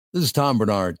This is Tom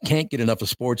Bernard. Can't get enough of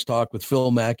sports talk with Phil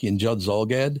Mackey and Judd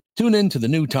Zulgad? Tune in to the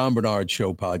new Tom Bernard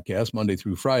Show podcast Monday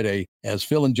through Friday as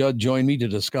Phil and Judd join me to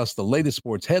discuss the latest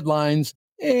sports headlines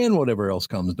and whatever else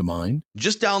comes to mind.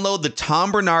 Just download the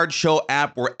Tom Bernard Show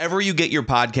app wherever you get your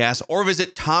podcasts or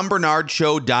visit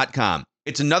tombernardshow.com.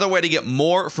 It's another way to get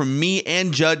more from me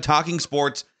and Judd talking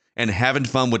sports and having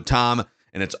fun with Tom,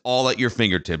 and it's all at your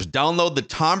fingertips. Download the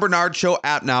Tom Bernard Show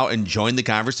app now and join the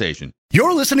conversation.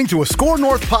 You're listening to a Score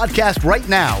North podcast right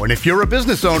now, and if you're a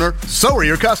business owner, so are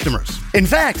your customers. In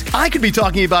fact, I could be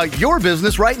talking about your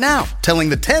business right now, telling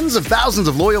the tens of thousands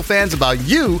of loyal fans about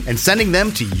you and sending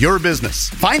them to your business.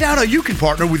 Find out how you can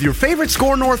partner with your favorite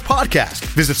Score North podcast.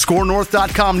 Visit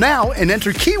scorenorth.com now and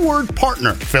enter keyword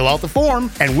partner. Fill out the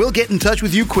form, and we'll get in touch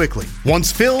with you quickly.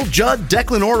 Once Phil, Judd,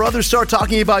 Declan, or others start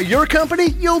talking about your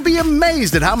company, you'll be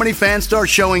amazed at how many fans start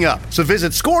showing up. So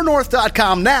visit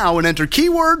scorenorth.com now and enter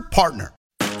keyword partner.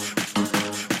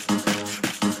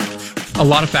 A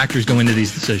lot of factors go into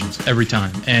these decisions every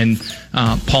time, and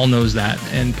Paul knows that,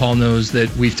 and Paul knows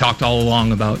that we've talked all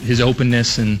along about his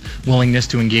openness and willingness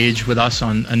to engage with us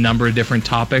on a number of different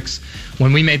topics.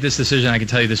 When we made this decision, I can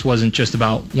tell you this wasn't just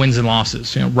about wins and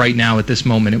losses. You know, right now at this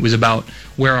moment, it was about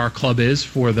where our club is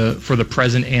for the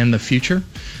present and the future.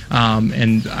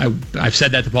 And I've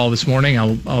said that to Paul this morning.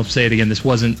 I'll say it again. This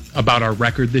wasn't about our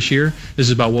record this year. This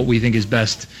is about what we think is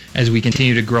best as we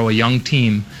continue to grow a young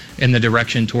team in the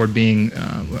direction toward being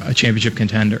a championship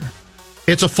contender.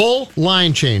 It's a full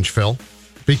line change, Phil,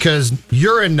 because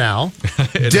you're in now.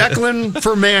 Declan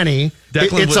for Manny.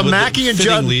 It's a Mackey and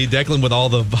Judd lead. Declan with all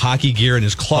the hockey gear in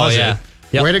his closet. Oh, yeah.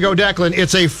 Yep. Way to go, Declan.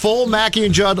 It's a full Mackey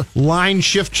and Judd line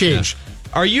shift change.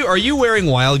 Yeah. Are you wearing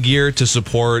Wild gear to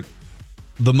support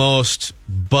the most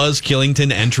Buzz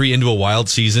Killington entry into a Wild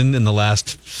season in the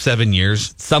last 7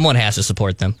 years? Someone has to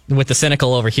support them. With the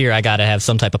cynical over here, I got to have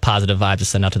some type of positive vibe to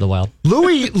send out to the Wild.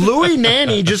 Louis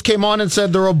Nanny just came on and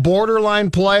said they're a borderline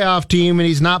playoff team, and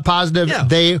he's not positive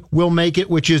they will make it,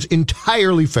 which is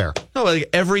entirely fair. No, like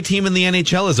every team in the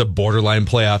NHL is a borderline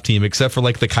playoff team except for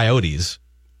like the Coyotes.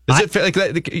 Is it fair, like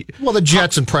that? Well, the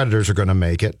Jets and Predators are going to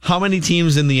make it. How many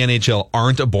teams in the NHL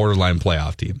aren't a borderline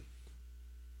playoff team?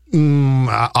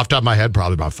 Off the top of my head,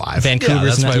 probably about 5.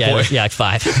 Vancouver's like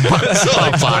 5. So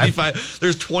like 25.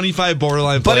 There's 25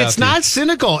 borderline playoff But it's teams. not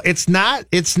cynical. It's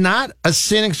not a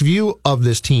cynic's view of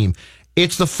this team.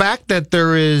 It's the fact that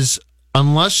there is,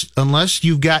 unless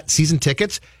you've got season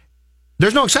tickets,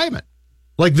 there's no excitement.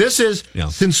 Like this is,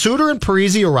 since Suter and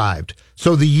Parise arrived,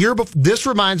 so the year this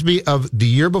reminds me of the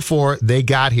year before they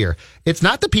got here. It's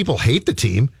not that people hate the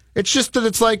team. It's just that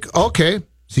it's like, okay,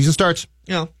 season starts.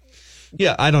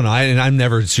 Yeah, I don't know. I'm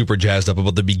never super jazzed up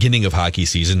about the beginning of hockey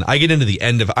season. I get into the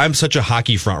end of. I'm such a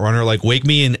hockey front runner. Like, wake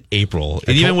me in April.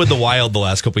 And even with the Wild the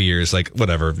last couple of years, like,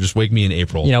 whatever. Just wake me in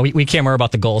April. You know, we care more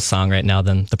about the goal song right now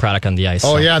than the product on the ice.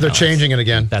 Oh, yeah, they're changing it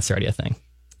again. That's already a thing.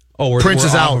 Oh, Prince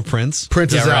is out. Prince?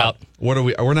 Prince is out. What are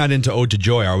we? We're not into Ode to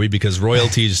Joy, are we? Because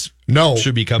royalties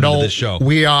should be coming to this show.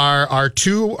 We are. Our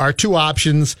two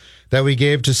options that we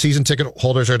gave to season ticket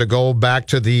holders are to go back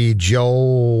to the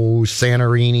Joe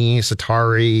Santorini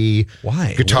Satari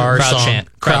guitar song,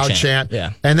 crowd chant.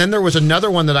 Yeah, and then there was another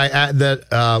one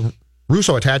that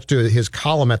Russo attached to his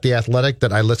column at The Athletic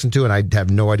that I listened to, and I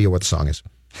have no idea what the song is.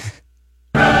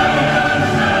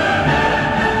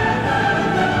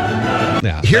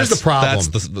 Yeah, here's the problem.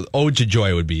 That's the Ode to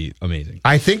Joy would be amazing.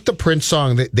 I think the Prince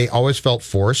song, they always felt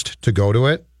forced to go to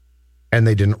it, and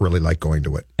they didn't really like going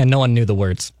to it. And no one knew the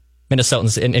words.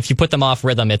 Minnesotans, and if you put them off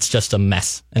rhythm, it's just a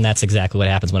mess, and that's exactly what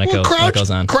happens when it goes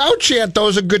on. Crowd chant, though,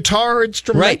 is a guitar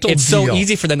instrumental. Right, it's deal. So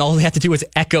easy for them. All they have to do is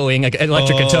echoing an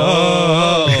electric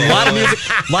guitar. A lot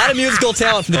of musical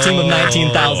talent from the team of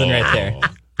 19,000 right there.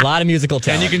 A lot of musical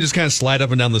talent, and you can just kind of slide up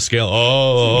and down the scale.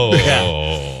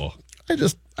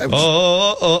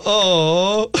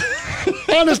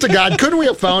 Honest to God, couldn't we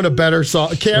have found a better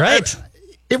song? Right.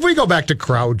 If we go back to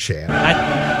crowd chant,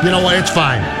 you know what? It's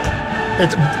fine.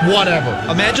 It's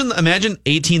whatever. Imagine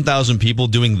 18,000 people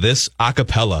doing this a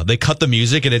cappella. They cut the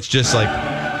music and it's just like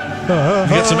you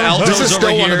got some altos over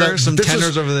here, some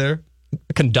tenors over there.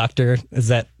 A conductor is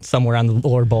that somewhere on the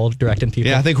lower bowl directing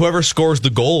people. Yeah, I think whoever scores the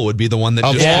goal would be the one that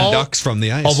just conducts from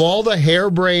the ice. Of all the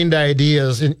harebrained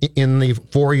ideas in the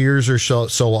 4 years or so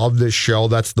of this show,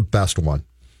 that's the best one.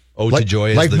 Ode to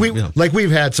Joy.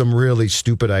 We've had some really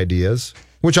stupid ideas,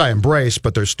 which I embrace,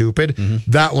 but they're stupid.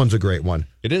 Mm-hmm. That one's a great one.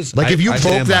 It is. Like if you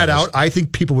broke that out, I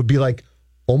think people would be like,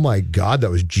 "Oh my God, that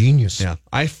was genius." Yeah,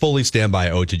 I fully stand by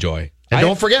Ode to Joy. And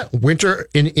don't forget, winter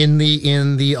in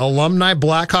the alumni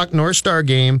Blackhawk North Star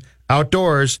game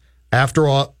outdoors, after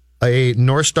a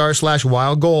North Star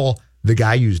 /Wild goal, the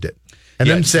guy used it. and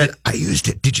then said, I used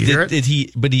it. Did you hear it? Did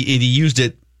he? But he used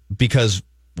it because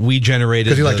we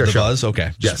generated he liked our the show. buzz?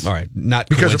 Okay. Yes. All right. Not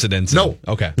Because coincidence. no.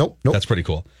 Okay. Nope. That's pretty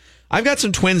cool. I've got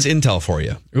some Twins intel for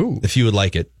you. Ooh. If you would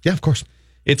like it. Yeah, of course.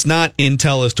 It's not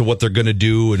intel as to what they're going to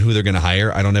do and who they're going to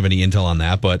hire. I don't have any intel on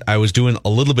that, but I was doing a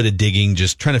little bit of digging,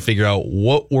 just trying to figure out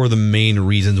what were the main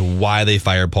reasons why they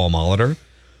fired Paul Molitor.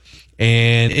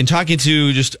 And in talking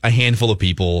to just a handful of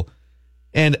people,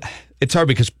 and it's hard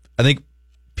because I think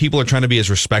people are trying to be as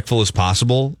respectful as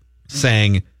possible,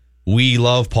 saying, we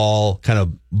love Paul, kind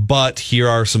of, but here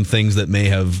are some things that may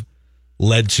have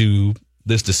led to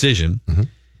this decision. Mm-hmm.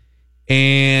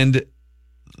 And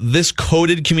this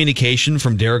coded communication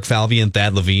from Derek Falvey and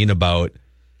Thad Levine about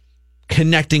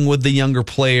connecting with the younger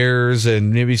players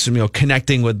and maybe some,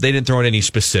 connecting with, they didn't throw in any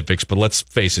specifics, but let's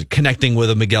face it, connecting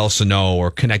with a Miguel Sano or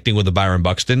connecting with a Byron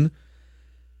Buxton.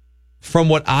 From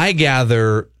what I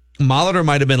gather, Molitor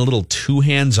might have been a little too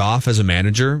hands-off as a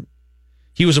manager.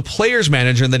 He was a player's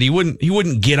manager and that he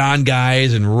wouldn't get on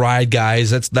guys and ride guys.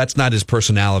 That's not his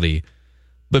personality.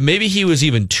 But maybe he was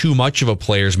even too much of a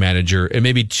player's manager and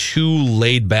maybe too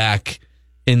laid back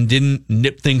and didn't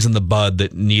nip things in the bud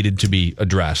that needed to be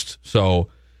addressed. So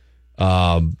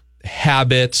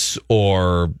habits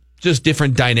or just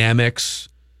different dynamics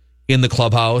in the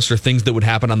clubhouse or things that would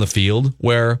happen on the field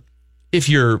where if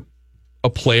you're a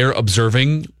player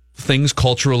observing things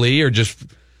culturally or just,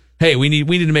 hey, we need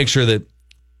to make sure that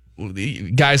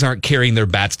guys aren't carrying their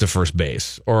bats to first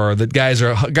base, or that guys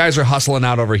are hustling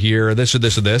out over here, or this or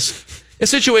this or this. In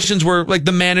situations where like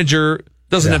the manager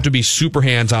doesn't have to be super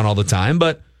hands-on all the time,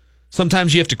 but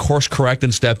sometimes you have to course correct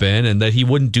and step in, and that he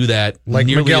wouldn't do that. Like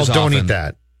nearly Miguel, as don't often. eat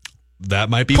that. That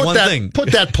might be one thing.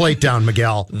 Put that plate down,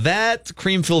 Miguel. That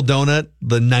cream-filled donut,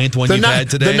 the ninth one you've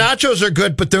had today. The nachos are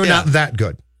good, but they're not that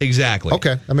good. Exactly.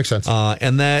 Okay, that makes sense.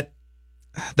 And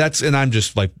I'm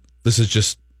just like, this is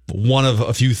just one of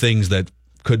a few things that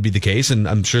could be the case, and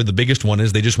I'm sure the biggest one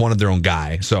is they just wanted their own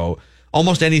guy. So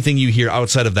almost anything you hear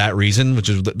outside of that reason, which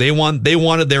is they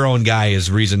wanted their own guy,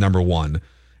 is reason number one,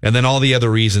 and then all the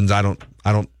other reasons I don't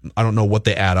know what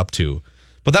they add up to.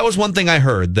 But that was one thing I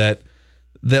heard,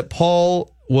 that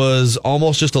Paul was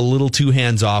almost just a little too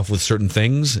hands off with certain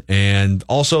things, and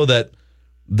also that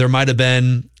there might have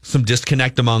been some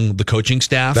disconnect among the coaching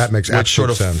staff. That makes which sort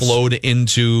of sense. Flowed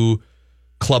into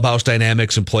clubhouse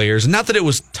dynamics and players. And not that it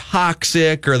was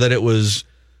toxic or that it was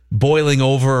boiling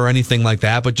over or anything like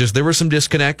that, but just there were some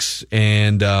disconnects,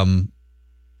 and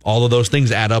all of those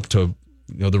things add up to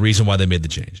the reason why they made the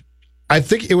change. I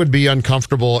think it would be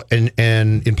uncomfortable, and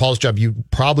in Paul's job, you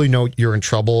probably know you're in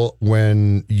trouble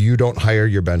when you don't hire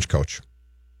your bench coach,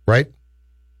 right?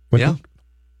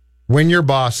 When your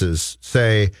bosses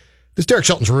say, this Derek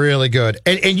Shelton's really good,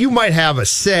 and you might have a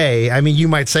say. I mean, you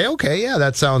might say, okay, yeah,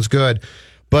 that sounds good.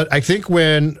 But I think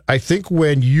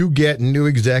when you get new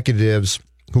executives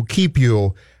who keep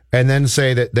you and then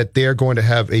say that they're going to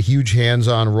have a huge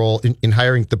hands-on role in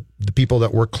hiring the people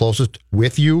that work closest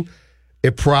with you,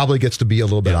 it probably gets to be a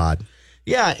little bit odd.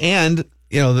 Yeah, and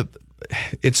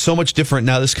it's so much different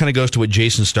now. This kind of goes to what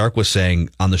Jason Stark was saying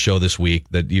on the show this week,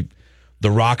 that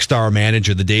the rock star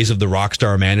manager, the days of the rock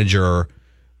star manager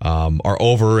are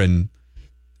over, and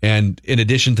in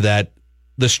addition to that,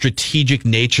 the strategic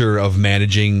nature of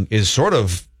managing is sort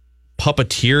of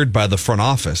puppeteered by the front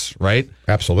office, right?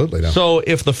 Absolutely. No. So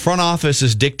if the front office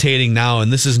is dictating now,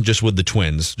 and this isn't just with the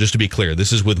Twins, just to be clear,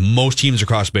 this is with most teams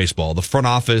across baseball, the front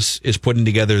office is putting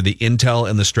together the intel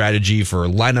and the strategy for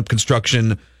lineup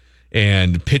construction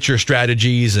and pitcher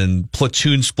strategies and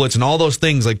platoon splits and all those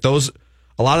things, like those,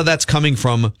 a lot of that's coming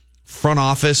from front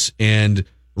office and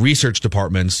research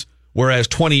departments, whereas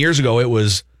 20 years ago it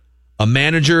was a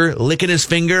manager licking his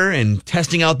finger and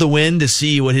testing out the wind to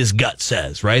see what his gut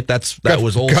says, right? That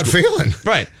was old gut school. feeling.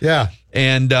 Right. Yeah.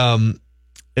 And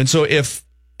so if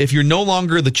you're no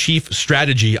longer the chief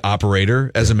strategy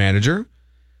operator as a manager,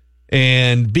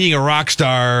 and being a rock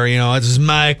star, this is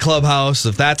my clubhouse,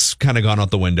 if that's kind of gone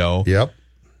out the window, yep,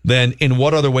 then in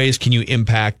what other ways can you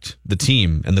impact the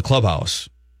team and the clubhouse?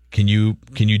 Can you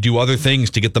do other things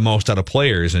to get the most out of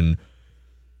players? And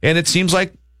it seems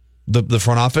like the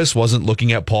front office wasn't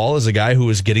looking at Paul as a guy who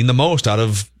was getting the most out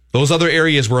of those other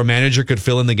areas where a manager could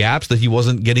fill in the gaps, that he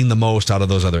wasn't getting the most out of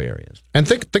those other areas. And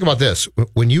think about this.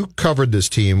 When you covered this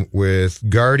team with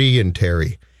Gardy and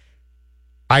Terry,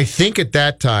 I think at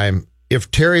that time, if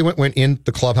Terry went in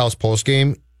the clubhouse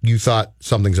postgame, you thought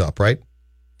something's up, right?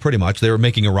 Pretty much. They were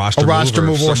making a roster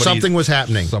move or something was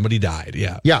happening. Somebody died.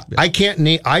 Yeah. I can't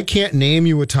name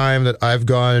you a time that I've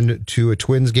gone to a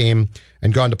Twins game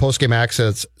and gone to postgame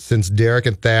access since Derek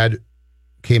and Thad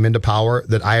came into power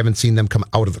that I haven't seen them come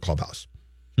out of the clubhouse.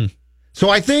 So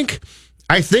I think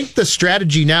the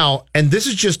strategy now, and this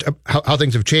is just how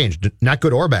things have changed, not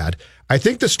good or bad. I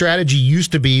think the strategy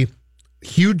used to be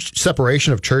huge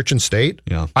separation of church and state.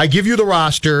 Yeah. I give you the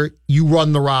roster, you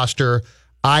run the roster.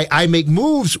 I make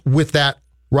moves with that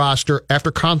roster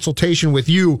after consultation with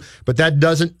you, but that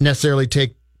doesn't necessarily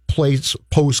take place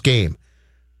post game.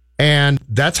 And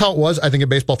that's how it was, I think, in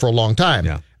baseball for a long time.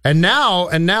 Yeah. And now,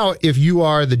 if you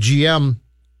are the GM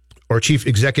or chief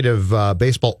executive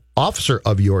baseball officer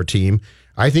of your team,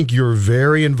 I think you're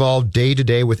very involved day to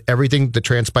day with everything that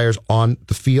transpires on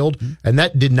the field, and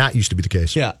that did not used to be the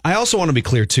case. Yeah, I also want to be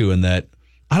clear too in that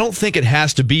I don't think it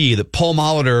has to be that Paul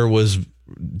Molitor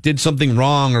did something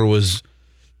wrong or was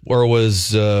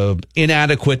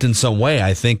inadequate in some way.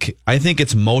 I think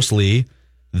it's mostly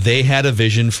they had a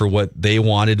vision for what they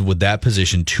wanted with that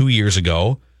position 2 years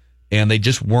ago, and they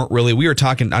just weren't really. We were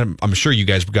talking. I'm sure you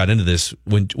guys got into this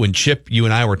when Chip, you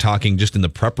and I were talking just in the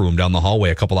prep room down the hallway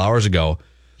a couple hours ago.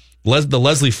 The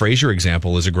Leslie Frazier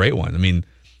example is a great one. I mean,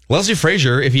 Leslie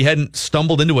Frazier, if he hadn't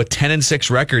stumbled into a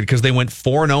 10-6 record because they went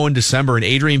 4-0 in December and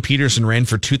Adrian Peterson ran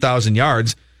for 2,000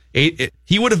 yards,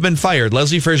 he would have been fired.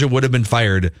 Leslie Frazier would have been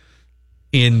fired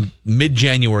in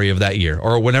mid-January of that year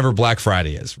or whenever Black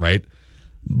Friday is, right?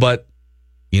 But,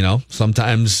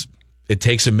 sometimes it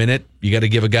takes a minute. You got to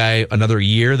give a guy another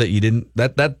year that you didn't.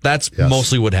 That's Yes.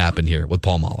 mostly what happened here with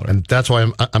Paul Molitor. And that's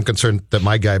why I'm concerned that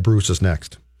my guy Bruce is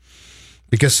next.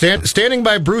 Because standing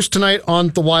by Bruce tonight on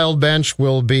the Wild bench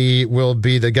will be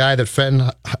the guy that Fenton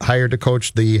hired to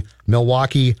coach the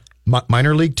Milwaukee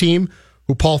minor league team,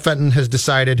 who Paul Fenton has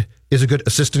decided is a good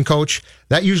assistant coach.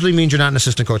 That usually means you're not an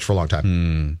assistant coach for a long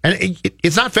time. And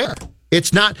it's not fair.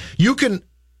 It's not. You can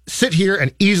sit here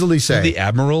and easily say The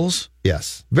Admirals?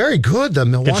 yes, very good. The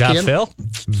Milwaukee. Good job, Phil.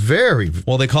 Very.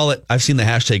 Well, they call it, I've seen the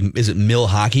hashtag, is it Mill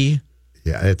Hockey?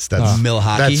 Yeah, that's Mill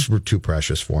hockey? That's too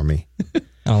precious for me.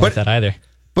 I don't like that either.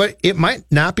 But it might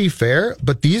not be fair,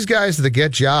 but these guys that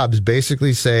get jobs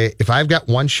basically say, if I've got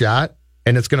one shot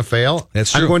and it's going to fail,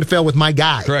 That's I'm true. going to fail with my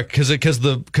guy. Correct,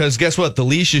 because guess what? The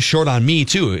leash is short on me,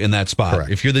 too, in that spot. Correct.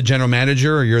 If you're the general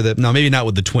manager or no, maybe not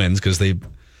with the Twins because they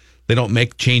don't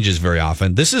make changes very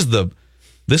often. This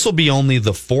will be only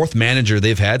the fourth manager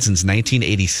they've had since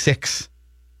 1986,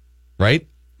 right?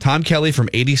 Tom Kelly from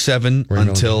 87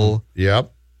 until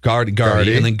Yep. Gardy,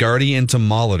 and then Gardy into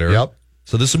Molitor. Yep.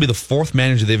 So this will be the fourth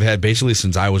manager they've had basically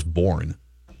since I was born.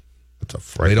 That's a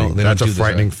frightening, They don't do this,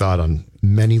 frightening right? thought on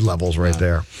many levels right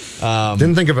there.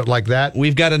 Didn't think of it like that.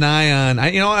 We've got an eye on.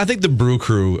 I think the Brew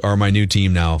Crew are my new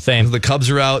team now. Same. The Cubs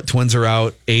are out, Twins are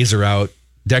out, A's are out.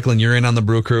 Declan, you're in on the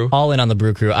Brew Crew. All in on the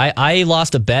Brew Crew. I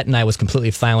lost a bet and I was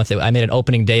completely fine with it. I made an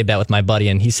opening day bet with my buddy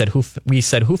and he said who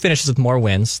finishes with more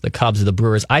wins, the Cubs or the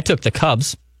Brewers. I took the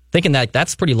Cubs, thinking that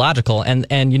that's pretty logical.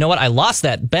 And you know what? I lost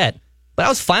that bet, but I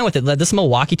was fine with it. This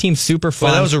Milwaukee team's super fun.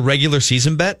 Well, that was a regular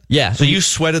season bet. Yeah. So you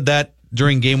sweated that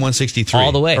during Game 163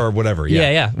 all the way or whatever. Yeah.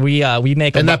 Yeah. We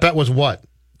make And that bet was what?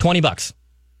 $20.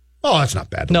 Oh, that's not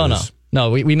bad. to No. lose.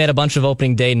 We made a bunch of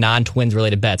opening day non-Twins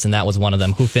related bets, and that was one of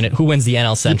them. Who wins the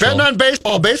NL You Central? bet on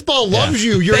baseball. Baseball loves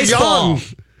you. You're Baseball. young.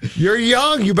 You're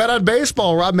young. You bet on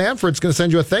baseball. Rob Manfred's going to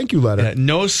send you a thank you letter.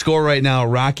 No score right now.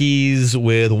 Rockies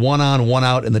with 1 on, 1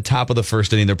 out in the top of the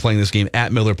first inning. They're playing this game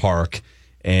at Miller Park.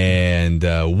 And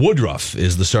Woodruff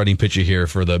is the starting pitcher here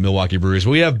for the Milwaukee Brewers.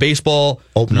 We have baseball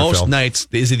Opener, most Phil. nights.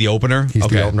 Is he the opener? He's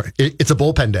the opener. It's a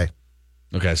bullpen day.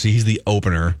 Okay, so he's the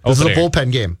opener. This is a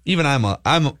bullpen game. Even I'm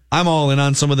all in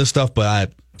on some of this stuff,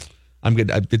 but I'm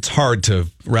good. It's hard to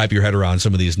wrap your head around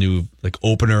some of these new like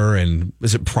opener and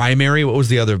is it primary? What was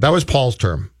the other? That was Paul's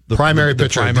term. Primary the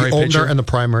pitcher. primary the opener pitcher? and the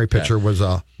primary pitcher was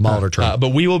a Molitor term. But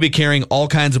we will be carrying all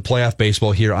kinds of playoff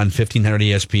baseball here on 1500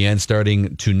 ESPN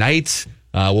starting tonight.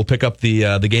 We'll pick up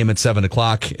the game at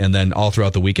 7:00 and then all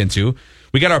throughout the weekend too.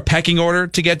 We got our pecking order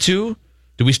to get to.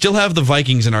 Do we still have the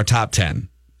Vikings in our top 10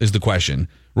 is the question.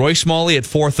 Roy Smalley at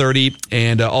 4:30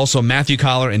 and also Matthew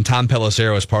Collar and Tom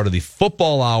Pelissero as part of the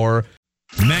Football Hour.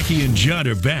 Mackie and Judd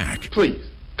are back. Please,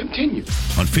 continue.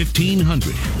 On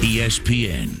 1500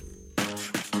 ESPN.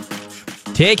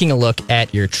 Taking a look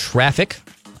at your traffic,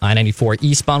 I-94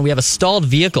 eastbound, we have a stalled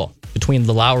vehicle between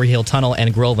the Lowry Hill Tunnel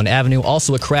and Groveland Avenue.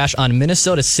 Also a crash on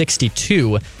Minnesota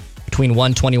 62 between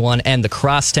 121 and the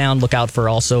Crosstown. Look out for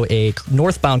also a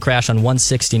northbound crash on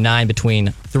 169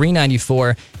 between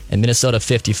 394 and Minnesota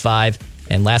 55.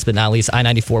 And last but not least,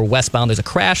 I-94 westbound, there's a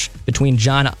crash between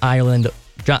John Ireland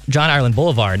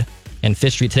Boulevard and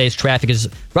Fifth Street. Today's traffic is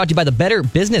brought to you by the Better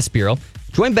Business Bureau.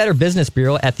 Join Better Business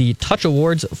Bureau at the Touch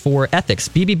Awards for Ethics.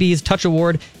 BBB's Touch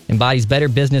Award embodies Better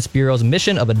Business Bureau's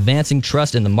mission of advancing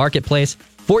trust in the marketplace.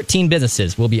 14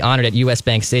 businesses will be honored at U.S.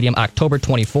 Bank Stadium October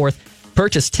 24th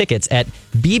Purchase tickets at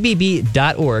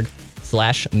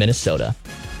bbb.org/Minnesota.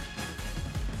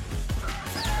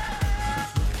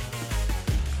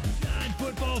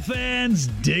 Football fans,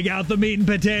 dig out the meat and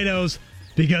potatoes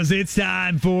because it's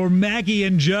time for Mackey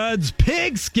and Judd's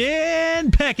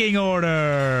Pigskin Pecking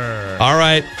Order. All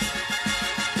right.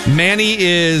 Manny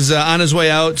is on his way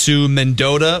out to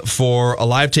Mendota for a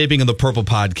live taping of the Purple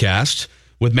Podcast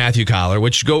with Matthew Collar,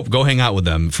 which go hang out with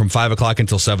them from 5 o'clock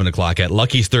until 7 o'clock at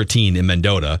Lucky's 13 in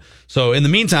Mendota. So in the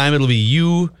meantime, it'll be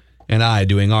you and I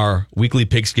doing our weekly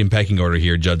Pigskin Pecking Order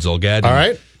here, Judd Zolgad. All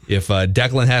right. If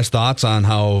Declan has thoughts on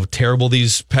how terrible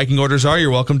these pecking orders are,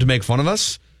 you're welcome to make fun of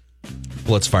us.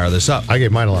 Let's fire this up. I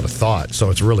gave mine a lot of thought, so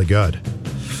it's really good.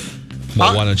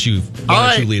 Well, why don't you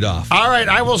lead off? All right,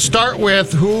 I will start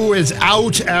with who is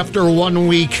out after 1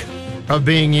 week of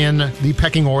being in the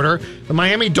pecking order. The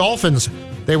Miami Dolphins.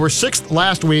 They were 6th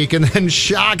last week, and then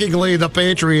shockingly, the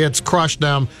Patriots crushed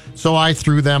them, so I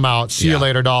threw them out. See you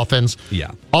later, Dolphins. Yeah.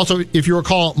 Also, if you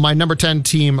recall, my number 10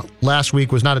 team last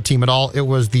week was not a team at all. It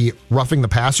was the roughing the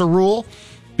passer rule,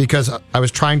 because I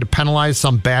was trying to penalize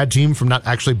some bad team from not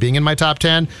actually being in my top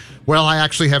 10. Well, I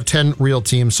actually have 10 real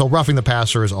teams, so roughing the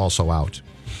passer is also out.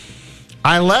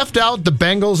 I left out the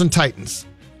Bengals and Titans.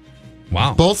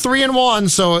 Wow. Both 3-1,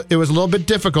 so it was a little bit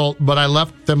difficult, but I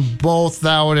left them both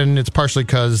out, and it's partially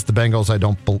because the Bengals I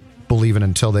don't believe in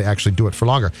until they actually do it for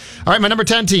longer. All right, my number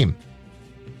 10 team,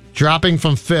 dropping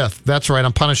from 5th. That's right,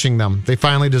 I'm punishing them. They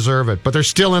finally deserve it, but they're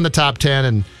still in the top 10,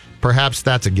 and perhaps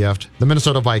that's a gift. The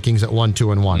Minnesota Vikings at 1-2-1.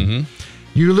 Mm-hmm.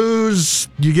 You lose,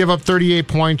 you give up 38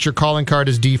 points. Your calling card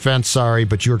is defense. Sorry,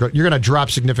 but you're going to drop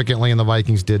significantly, and the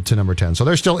Vikings did to number 10. So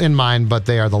they're still in mine, but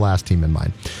they are the last team in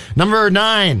mine. Number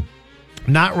 9.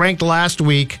 Not ranked last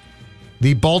week,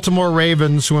 the Baltimore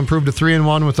Ravens, who improved to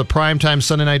 3-1 with a primetime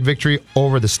Sunday night victory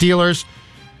over the Steelers.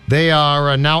 They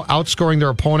are now outscoring their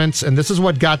opponents, and this is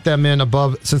what got them in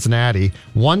above Cincinnati.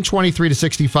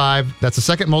 123-65. That's the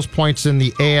second most points in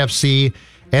the AFC,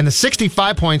 and the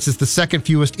 65 points is the second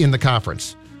fewest in the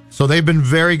conference. So they've been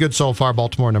very good so far,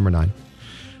 Baltimore, number 9.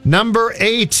 Number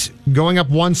 8, going up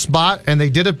one spot, and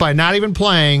they did it by not even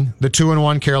playing, the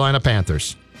 2-1 Carolina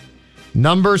Panthers.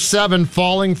 Number 7,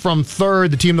 falling from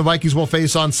 3rd, the team the Vikings will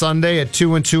face on Sunday at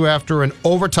 2-2 after an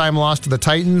overtime loss to the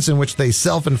Titans, in which they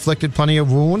self-inflicted plenty of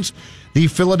wounds, the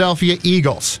Philadelphia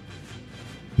Eagles.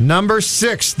 Number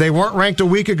 6, they weren't ranked a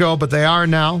week ago, but they are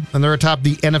now, and they're atop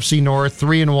the NFC North,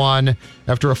 3-1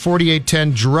 after a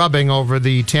 48-10 drubbing over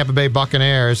the Tampa Bay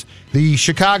Buccaneers. The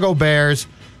Chicago Bears,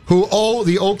 who owe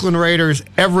the Oakland Raiders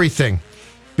everything,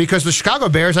 because the Chicago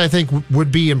Bears, I think,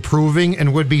 would be improving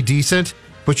and would be decent.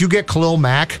 But you get Khalil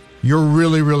Mack, you're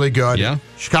really, really good. Yeah.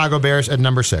 Chicago Bears at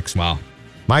number 6. Wow.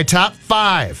 My top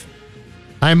 5.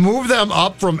 I moved them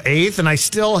up from 8th, and I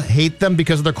still hate them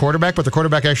because of their quarterback, but the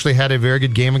quarterback actually had a very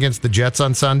good game against the Jets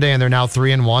on Sunday, and they're now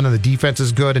 3-1, and the defense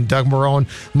is good, and Doug Marrone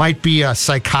might be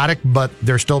psychotic, but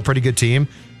they're still a pretty good team.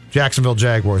 Jacksonville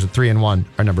Jaguars at 3-1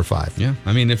 are number 5. Yeah,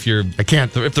 I mean, if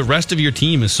the rest of your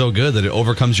team is so good that it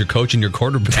overcomes your coach and your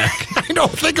quarterback. I know,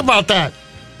 think about that.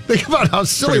 Think about how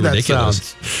silly that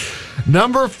sounds.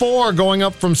 Number 4, going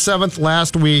up from 7th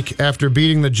last week after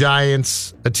beating the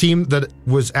Giants, a team that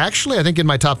was actually, I think, in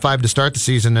my top 5 to start the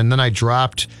season, and then I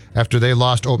dropped after they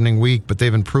lost opening week, but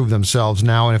they've improved themselves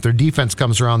now, and if their defense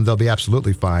comes around, they'll be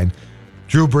absolutely fine.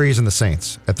 Drew Brees and the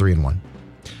Saints at 3-1.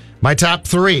 My top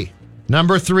 3.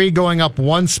 Number 3, going up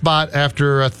one spot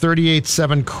after a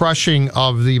 38-7 crushing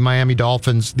of the Miami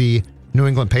Dolphins, the New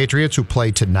England Patriots, who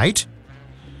play tonight.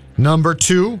 Number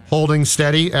 2, holding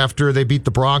steady after they beat the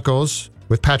Broncos,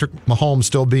 with Patrick Mahomes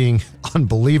still being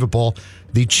unbelievable.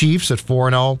 The Chiefs at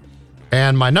 4-0.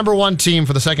 And my number 1 team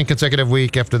for the second consecutive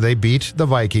week after they beat the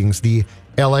Vikings, the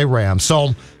LA Rams.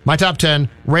 So my top 10,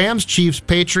 Rams, Chiefs,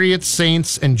 Patriots,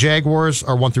 Saints, and Jaguars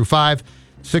are 1 through 5.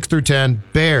 6 through 10,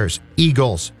 Bears,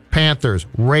 Eagles, Panthers,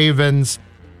 Ravens,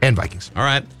 and Vikings. All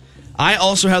right. I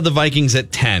also have the Vikings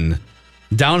at 10,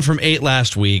 down from 8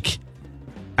 last week.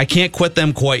 I can't quit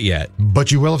them quite yet.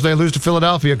 But you will if they lose to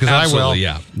Philadelphia, because I will.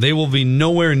 Yeah. They will be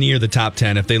nowhere near the top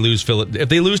 10 if they lose. If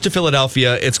they lose to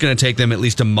Philadelphia, it's going to take them at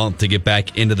least a month to get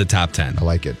back into the top 10. I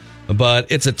like it.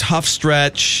 But it's a tough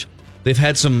stretch. They've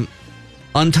had some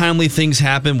untimely things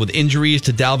happen with injuries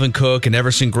to Dalvin Cook and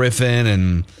Everson Griffin,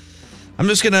 and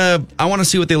I want to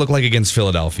see what they look like against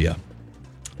Philadelphia.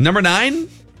 Number 9,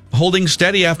 holding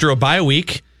steady after a bye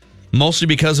week, mostly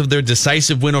because of their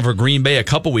decisive win over Green Bay a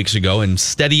couple weeks ago, and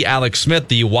steady Alex Smith,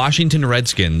 the Washington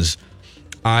Redskins.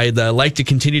 I'd like to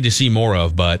continue to see more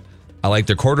of, but I like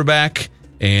their quarterback,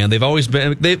 and they've always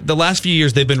been, the last few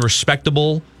years, they've been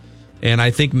respectable, and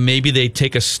I think maybe they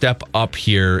take a step up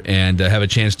here and have a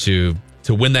chance to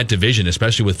to win that division,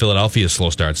 especially with Philadelphia's slow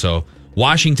start. So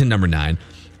Washington, number 9.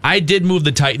 I did move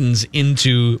the Titans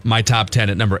into my top 10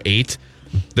 at number 8.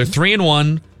 They're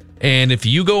 3-1. And if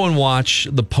you go and watch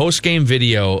the post-game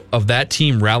video of that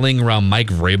team rallying around Mike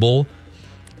Vrabel,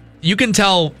 you can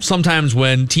tell sometimes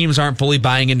when teams aren't fully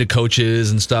buying into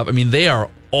coaches and stuff. I mean, they are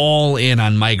all in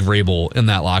on Mike Vrabel in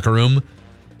that locker room.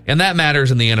 And that matters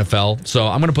in the NFL. So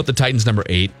I'm going to put the Titans number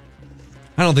 8.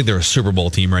 I don't think they're a Super Bowl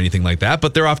team or anything like that,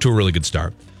 but they're off to a really good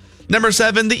start. Number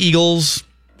 7, the Eagles.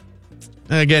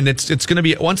 Again, it's going to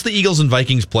be, once the Eagles and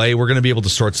Vikings play, we're going to be able to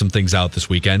sort some things out this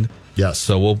weekend. Yes.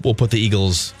 So we'll put the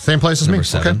Eagles same place as number me.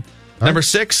 7. Okay. Number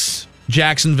 6,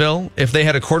 Jacksonville. If they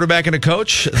had a quarterback and a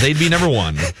coach, they'd be number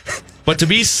 1. But to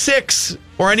be 6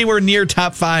 or anywhere near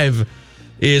top 5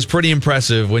 is pretty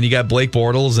impressive when you got Blake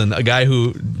Bortles and a guy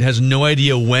who has no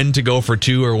idea when to go for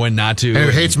 2 or when not to. And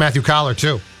who hates Matthew Collar,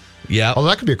 too. Yeah. Oh,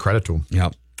 that could be a credit to him.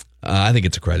 Yeah. I think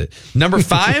it's a credit. Number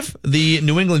 5, the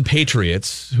New England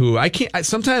Patriots, who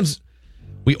sometimes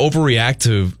we overreact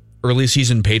to early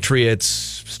season Patriots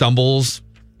stumbles,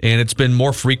 and it's been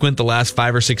more frequent the last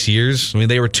 5 or 6 years. I mean,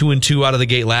 they were 2-2 out of the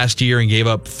gate last year and gave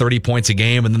up 30 points a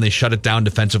game, and then they shut it down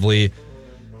defensively.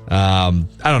 I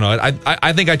don't know.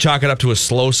 I think I chalk it up to a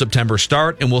slow September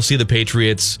start, and we'll see the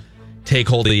Patriots take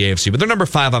hold of the AFC. But they're number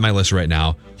 5 on my list right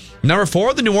now. Number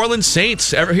 4, the New Orleans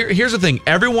Saints. Here's the thing.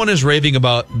 Everyone is raving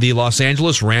about the Los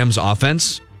Angeles Rams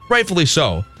offense. Rightfully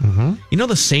so. Mm-hmm. You know,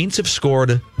 the Saints have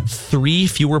scored 3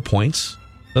 fewer points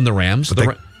than the Rams.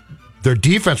 Their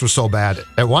defense was so bad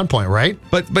at one point, right?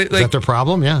 But is that their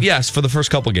problem? Yeah. Yes, for the first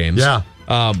couple games. Yeah.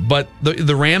 But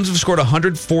the Rams have scored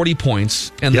 140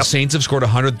 points, and the Saints have scored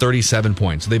 137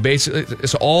 points. They basically,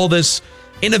 it's all this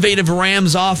innovative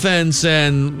Rams offense,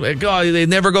 and they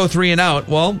never go 3 and out.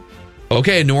 Well,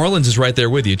 okay, New Orleans is right there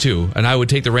with you, too. And I would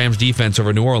take the Rams defense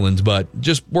over New Orleans, but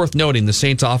just worth noting, the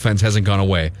Saints offense hasn't gone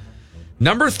away.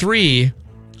 Number 3,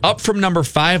 up from number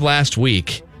 5 last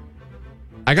week,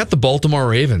 I got the Baltimore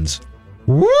Ravens.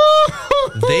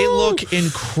 Woo-hoo-hoo! They look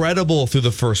incredible through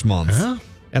the first month. Yeah.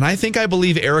 And I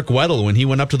believe Eric Weddle, when he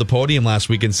went up to the podium last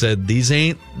week and said, these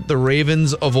ain't the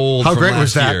Ravens of old. How from great last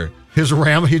was that? year. His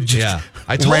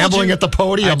rambling at the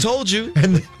podium. I told you.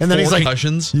 And then he's like,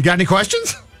 concussions. You got any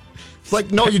questions? It's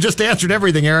like, no, you just answered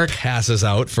everything, Eric. Passes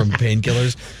out from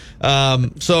painkillers.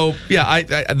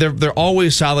 They're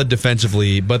always solid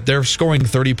defensively, but they're scoring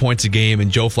 30 points a game, and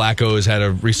Joe Flacco has had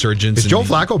a resurgence. Is Joe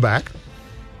Flacco back?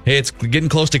 Hey, it's getting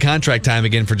close to contract time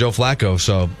again for Joe Flacco,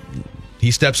 so he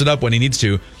steps it up when he needs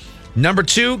to. Number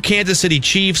 2, Kansas City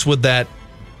Chiefs with that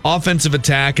offensive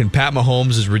attack, and Pat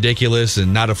Mahomes is ridiculous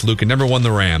and not a fluke. And number 1,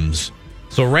 the Rams.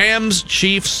 So Rams,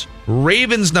 Chiefs,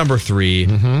 Ravens number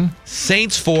 3,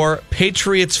 Saints 4,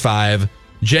 Patriots 5,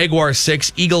 Jaguars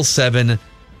 6, Eagles 7,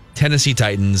 Tennessee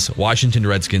Titans, Washington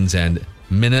Redskins, and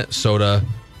Minnesota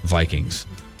Vikings.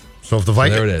 So if the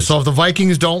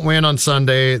Vikings don't win on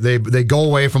Sunday, they go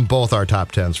away from both our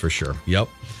top 10s for sure. Yep.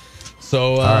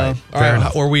 So all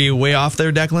right. Were we way off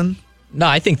there, Declan? No,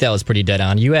 I think that was pretty dead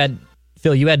on.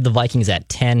 Phil, you had the Vikings at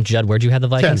 10. Judd, where'd you have the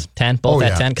Vikings? 10. Both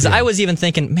at 10? Because I was even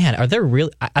thinking, man, are there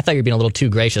really... I thought you were being a little too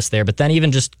gracious there, but then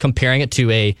even just comparing it to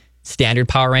a standard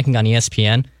power ranking on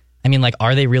ESPN, I mean, like,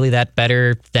 are they really that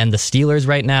better than the Steelers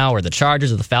right now, or the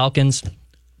Chargers, or the Falcons?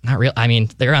 Not real. I mean,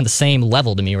 they're on the same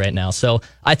level to me right now, so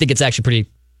I think it's actually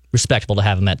pretty respectable to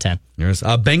have them at 10.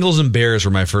 Bengals and Bears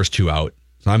were my first 2 out.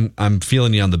 So I'm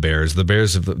feeling you on the Bears. The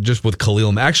Bears have, just with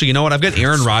Khalil. Actually, you know what? I've got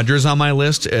Aaron Rodgers on my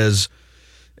list as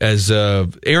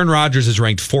Aaron Rodgers is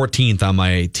ranked 14th on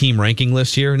my team ranking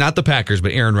list here. Not the Packers,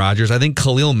 but Aaron Rodgers. I think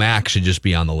Khalil Mack should just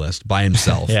be on the list by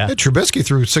himself. Yeah. Trubisky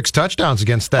threw 6 touchdowns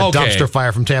against that dumpster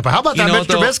fire from Tampa. How about that, Mitch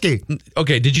Trubisky?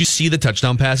 Okay, did you see the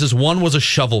touchdown passes? One was a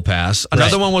shovel pass.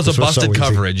 Another one was a busted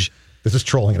coverage. This is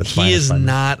trolling at its finest. He is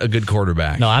not a good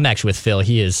quarterback. No, I'm actually with Phil.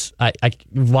 He is. I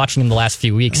watching him the last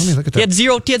few weeks. Let me look at that. He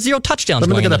had zero touchdowns. Let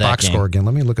me look at that box score again.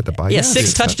 Let me look at the box. Yeah,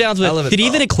 6 touchdowns. Did he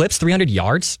even eclipse 300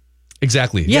 yards?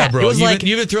 Exactly. Yeah, bro. It was you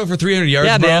even throw for 300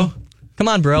 yards, bro? Man. Come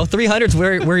on, bro. 300's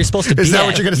where you're supposed to be. Is that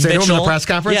what you're going to say to him in the press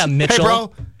conference? Yeah,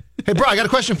 Mitchell. Hey, bro, I got a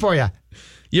question for you.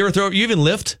 You even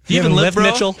lift? You even lift, bro?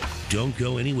 Mitchell? Don't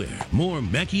go anywhere. More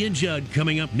Mackey and Judd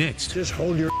coming up next. Just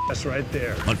hold your ass right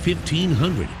there. On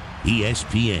 1500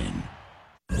 ESPN.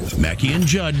 Mackey and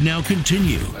Judd now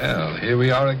continue. Well, here we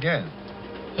are again.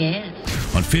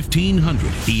 Yes. On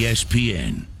 1500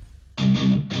 ESPN.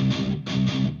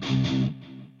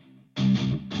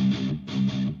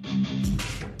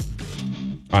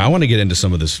 All right, I want to get into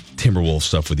some of this Timberwolves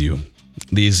stuff with you.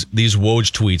 These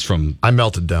Woj tweets from I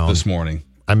melted down this morning.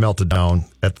 I melted down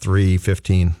at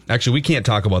 3:15. Actually, we can't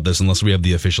talk about this unless we have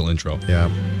the official intro. Yeah.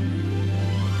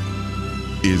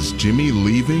 Is Jimmy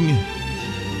leaving?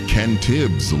 Can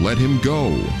Tibbs let him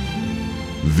go?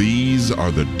 These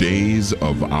are the days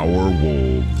of our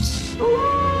Wolves.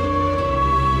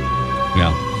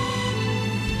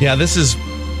 Yeah, this is...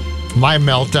 My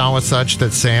meltdown was such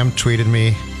that Sam tweeted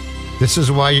me, "This is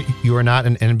why you are not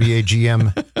an NBA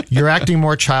GM. You're acting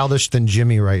more childish than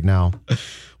Jimmy right now."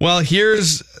 Well,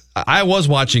 I was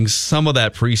watching some of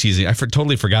that preseason. I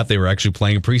totally forgot they were actually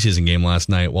playing a preseason game last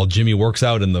night while Jimmy works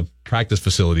out in the practice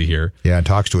facility here. Yeah, and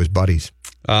talks to his buddies.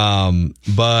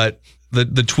 But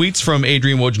the tweets from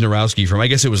Adrian Wojnarowski from, I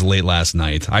guess it was late last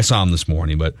night. I saw him this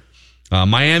morning, but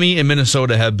Miami and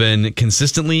Minnesota have been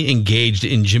consistently engaged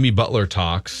in Jimmy Butler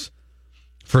talks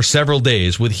for several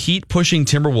days, with Heat pushing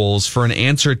Timberwolves for an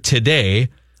answer today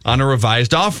on a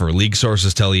revised offer, league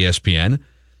sources tell ESPN.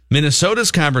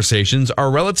 Minnesota's conversations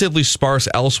are relatively sparse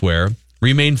elsewhere,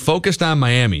 remain focused on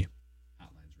Miami.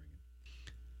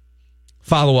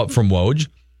 Follow-up from Woj.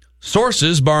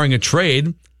 Sources, barring a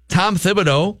trade, Tom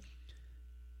Thibodeau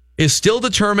is still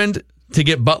determined to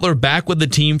get Butler back with the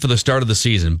team for the start of the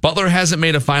season. Butler hasn't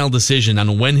made a final decision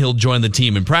on when he'll join the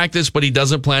team in practice, but he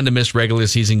doesn't plan to miss regular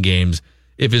season games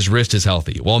if his wrist is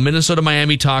healthy. While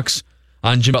Minnesota-Miami talks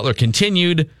on Jimmy Butler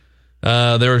continued,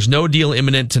 there is no deal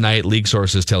imminent tonight, league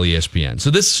sources tell ESPN.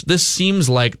 So this seems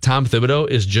like Tom Thibodeau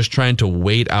is just trying to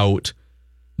wait out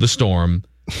the storm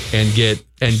and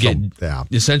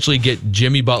essentially get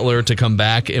Jimmy Butler to come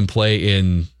back and play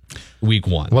in week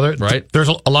one. Well, right? There's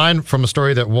a line from a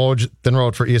story that Woj then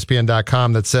wrote for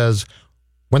ESPN.com that says,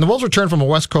 when the Wolves return from a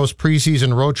West Coast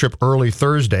preseason road trip early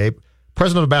Thursday,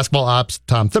 President of Basketball Ops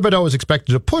Tom Thibodeau is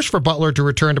expected to push for Butler to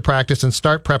return to practice and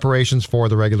start preparations for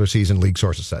the regular season, league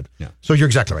sources said. Yeah. So you're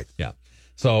exactly right. Yeah.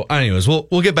 So anyways,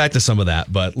 we'll get back to some of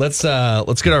that, but let's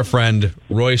get our friend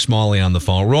Roy Smalley on the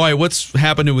phone. Roy, what's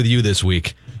happening with you this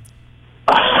week?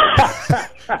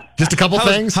 Just a couple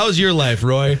things. How's your life,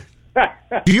 Roy?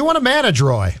 Do you want to manage,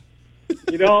 Roy?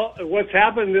 You know, what's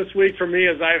happened this week for me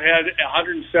is I've had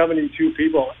 172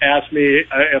 people ask me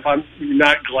if I'm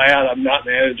not glad I'm not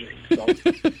managing. So,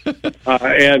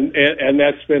 and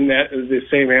that's been the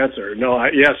same answer. No,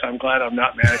 yes, I'm glad I'm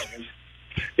not managing.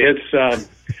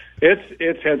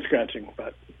 It's head scratching,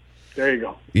 but there you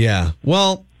go. Yeah.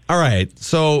 Well, all right.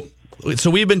 So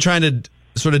we've been trying to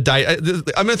sort of I'm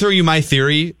going to throw you my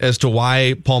theory as to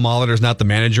why Paul Molitor is not the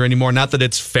manager anymore. Not that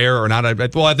it's fair or not.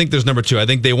 Well, I think there's number two. I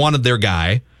think they wanted their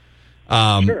guy,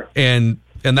 Sure. and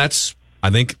that's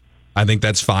I think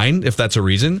that's fine if that's a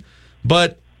reason.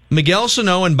 But Miguel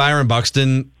Sano and Byron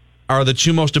Buxton are the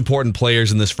two most important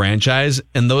players in this franchise,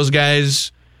 and those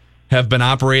guys have been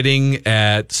operating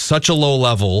at such a low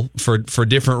level for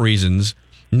different reasons.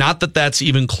 Not that that's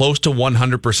even close to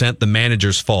 100% the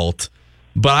manager's fault.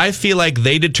 But I feel like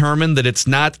they determined that it's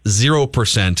not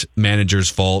 0% manager's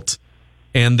fault,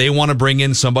 and they want to bring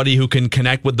in somebody who can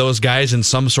connect with those guys in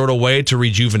some sort of way to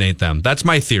rejuvenate them. That's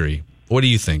my theory. What do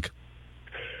you think?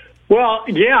 Well,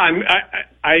 yeah,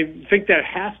 I think that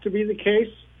has to be the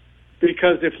case,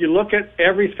 because if you look at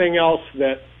everything else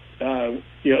that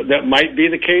that might be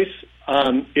the case,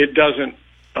 it doesn't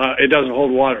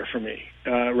hold water for me,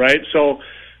 right? So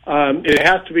it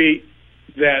has to be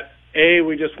that.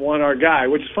 We just want our guy,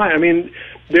 which is fine. I mean,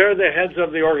 they're the heads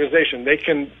of the organization. They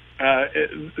can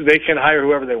hire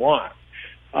whoever they want,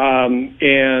 and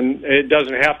it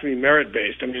doesn't have to be merit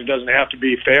based. I mean, it doesn't have to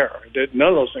be fair. None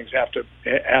of those things have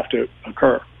to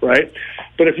occur, right?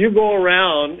 But if you go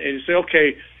around and you say,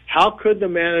 okay, how could the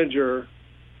manager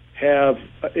have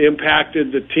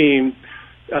impacted the team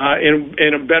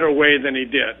in a better way than he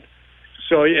did?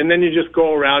 So, and then you just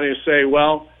go around and you say,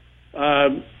 well.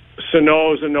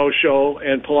 Sano's a no-show,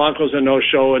 and Polanco's a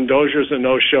no-show, and Dozier's a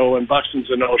no-show, and Buxton's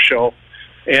a no-show,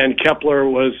 and Kepler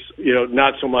was,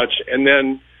 not so much. And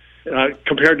then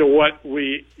compared to what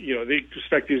we, they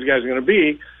expect these guys are going to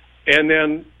be, and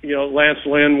then, Lance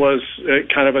Lynn was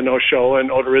kind of a no-show, and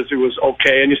Odorizzi was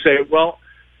okay. And you say, well,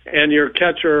 and your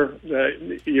catcher,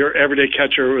 your everyday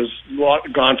catcher was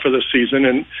gone for the season,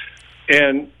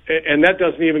 and that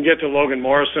doesn't even get to Logan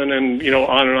Morrison, and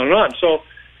on and on and on. So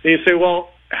you say, well.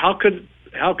 How could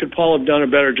Paul have done a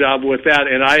better job with that?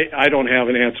 And I don't have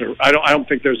an answer. I don't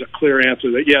think there's a clear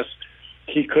answer that yes,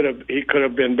 he could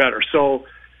have been better. So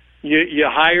you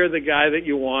hire the guy that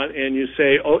you want, and you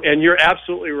say, oh, and you're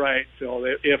absolutely right, Phil.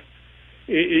 If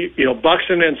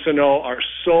Buxton and Sano are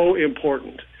so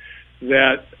important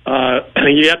that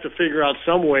you have to figure out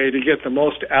some way to get the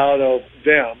most out of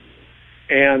them.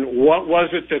 And what was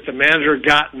it that the manager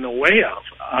got in the way of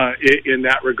in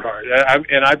that regard?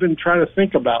 And I've been trying to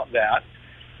think about that.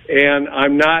 And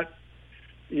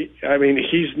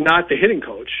he's not the hitting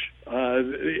coach.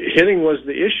 Hitting was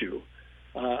the issue.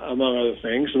 among other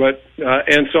things. But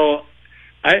and so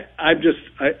I'm just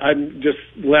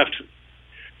left,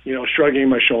 shrugging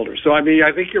my shoulders. So I mean,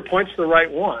 I think your point's the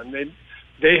right one.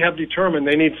 They have determined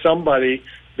they need somebody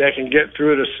that can get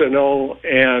through to Sano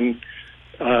and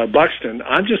Buxton.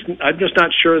 I'm just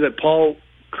not sure that Paul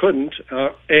couldn't.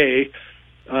 A,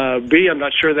 B, I'm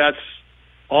not sure that's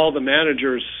all the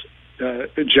manager's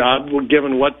job,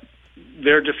 given what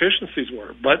their deficiencies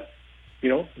were. But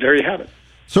there you have it.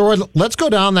 So let's go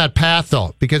down that path,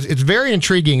 though, because it's very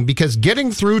intriguing, because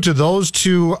getting through to those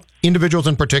two individuals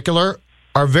in particular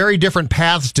are very different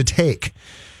paths to take.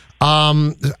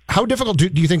 How difficult do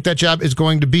you think that job is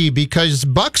going to be? Because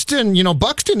Buxton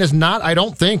is not, I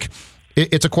don't think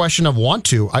it's a question of want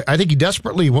to. I think he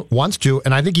desperately wants to,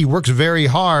 and I think he works very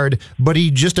hard, but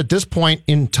he just at this point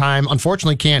in time,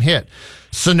 unfortunately, can't hit.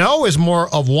 Sano is more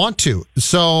of want to.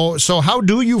 So how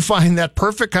do you find that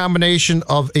perfect combination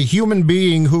of a human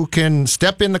being who can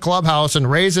step in the clubhouse and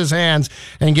raise his hands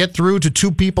and get through to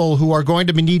two people who are going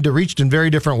to need to reach in very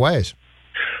different ways?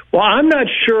 Well, I'm not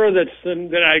sure that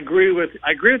I agree with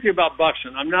you about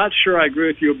Buxton. I'm not sure I agree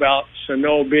with you about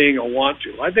Sano being a want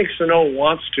to. I think Sano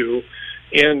wants to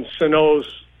in Sano's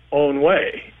own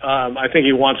way. I think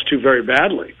he wants to very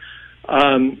badly.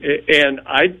 And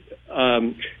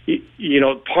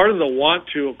part of the want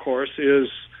to, of course, is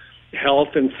health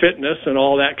and fitness and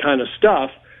all that kind of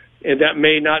stuff. And that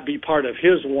may not be part of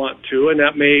his want to, and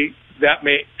that may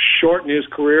shorten his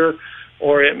career,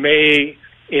 or it may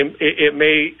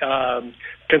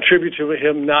contribute to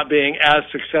him not being as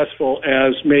successful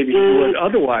as maybe he would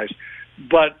otherwise.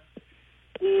 But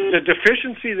the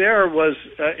deficiency there was,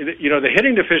 the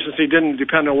hitting deficiency didn't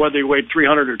depend on whether he weighed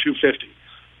 300 or 250.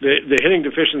 The hitting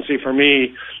deficiency for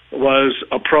me was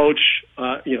approach,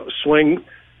 swing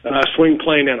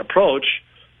plane and approach.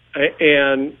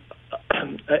 And,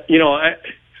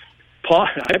 Paul,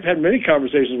 I've had many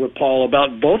conversations with Paul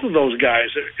about both of those guys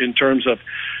in terms of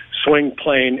swing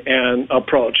plane and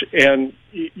approach. And,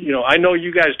 I know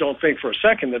you guys don't think for a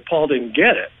second that Paul didn't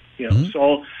get it,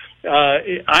 so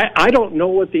I don't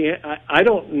know I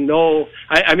don't know.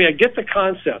 I mean, I get the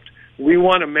concept. We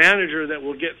want a manager that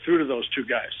will get through to those two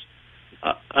guys.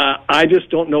 I just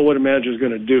don't know what a manager is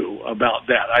going to do about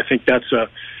that. I think that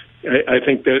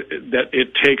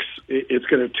it's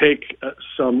going to take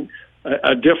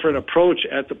a different approach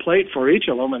at the plate for each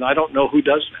of them, and I don't know who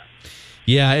does that.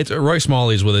 Yeah, it's Roy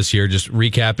Smalley's with us here, just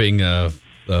recapping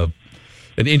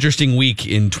an interesting week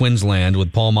in Twins land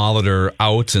with Paul Molitor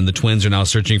out, and the Twins are now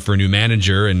searching for a new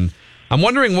manager. And I'm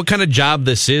wondering what kind of job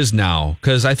this is now,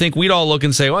 because I think we'd all look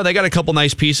and say, well, they got a couple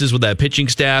nice pieces with that pitching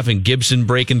staff and Gibson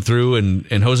breaking through,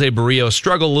 and Jose Barrios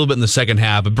struggled a little bit in the second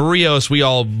half. But Barrios, we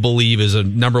all believe, is a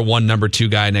number 1, number 2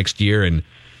 guy next year.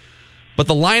 But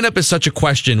the lineup is such a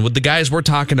question with the guys we're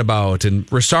talking about,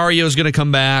 and Rosario is going to come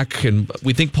back, and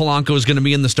we think Polanco is going to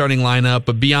be in the starting lineup.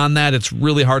 But beyond that, it's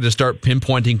really hard to start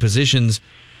pinpointing positions.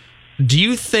 Do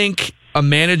you think a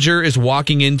manager is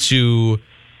walking into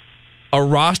a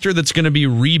roster that's going to be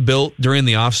rebuilt during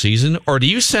the offseason, or do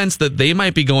you sense that they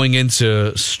might be going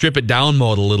into strip it down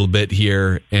mode a little bit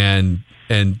here and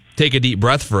take a deep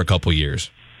breath for a couple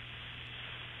years?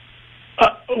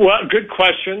 Well, good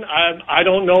question. I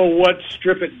don't know what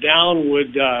strip it down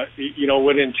would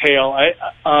entail.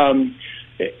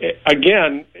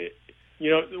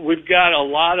 We've got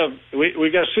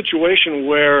we've got a situation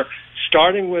where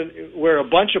a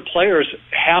bunch of players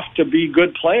have to be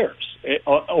good players,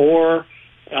 or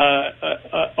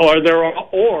they're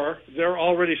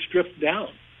already stripped down.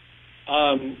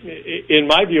 In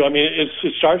my view, I mean,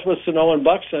 it starts with Sano and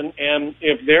Buxton, and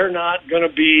if they're not going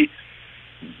to be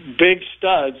big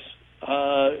studs,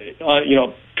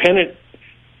 pennant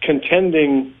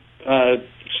contending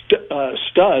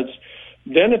studs,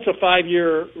 then it's a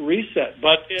 5-year reset.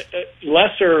 But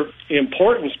lesser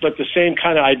importance, but the same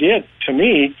kind of idea to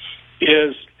me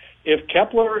is if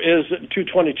Kepler is a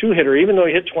 222 hitter, even though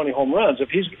he hit 20 home runs, if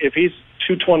he's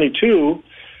 222,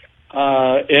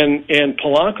 and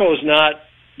Polanco is not,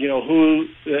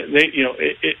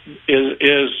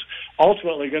 is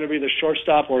ultimately going to be the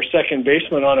shortstop or second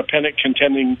baseman on a pennant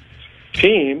contending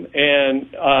team,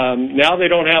 and now they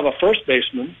don't have a first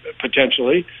baseman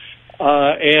potentially,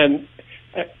 and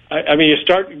I mean, you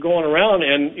start going around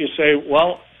and you say,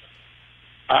 well,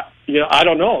 I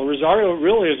don't know. Rosario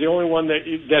really is the only one that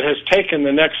has taken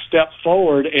the next step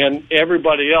forward, and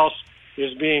everybody else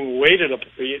is being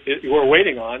we're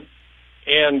waiting on,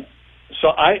 and so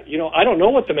I don't know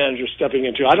what the manager's stepping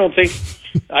into. I don't think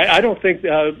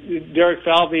Derek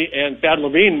Falvey and Thad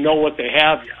Levine know what they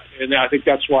have yet, and I think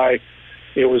that's why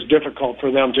it was difficult for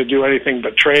them to do anything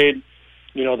but trade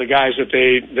the guys that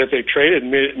they traded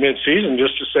mid-season,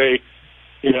 just to say,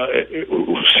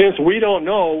 since we don't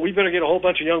know, we better get a whole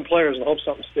bunch of young players and hope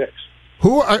something sticks.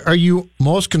 Who are you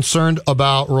most concerned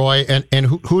about, Roy, and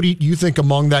who do you think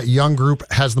among that young group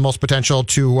has the most potential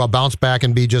to bounce back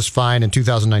and be just fine in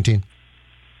 2019?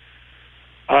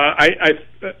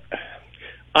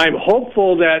 I'm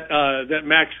hopeful that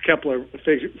Max Kepler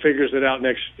figures it out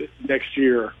next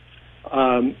year,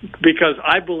 because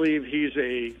I believe he's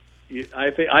a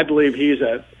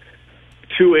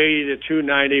 280 to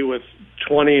 290 with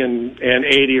 20 and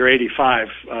 80 or 85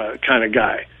 kind of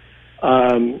guy.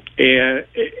 And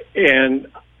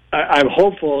I'm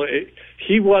hopeful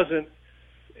he wasn't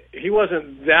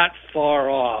that far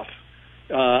off.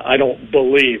 I don't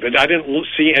believe it. I didn't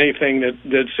see anything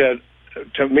that said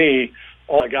to me,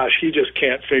 "Oh my gosh, he just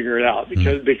can't figure it out,"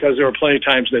 because there were plenty of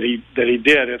times that he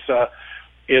did.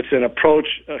 It's an approach,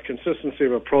 a consistency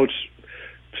of approach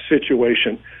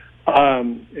situation.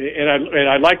 And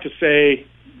I'd like to say,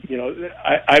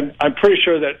 I'm pretty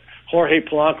sure that Jorge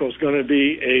Polanco is going to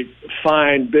be a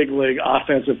fine big league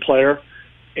offensive player,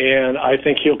 and I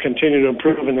think he'll continue to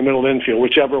improve in the middle infield,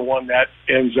 whichever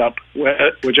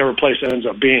place it ends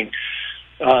up being.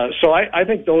 So I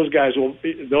think those guys will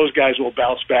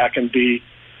bounce back and be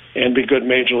good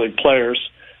major league players.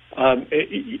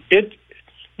 It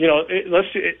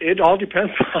all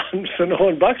depends on Sano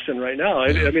and Buxton right now.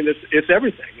 It's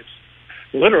everything. It's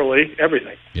literally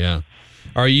everything. Yeah.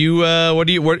 Are you? What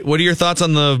are your thoughts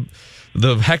on the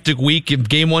hectic week of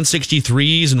Game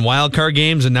 163s and wild card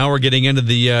games, and now we're getting into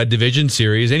the division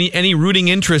series? Any rooting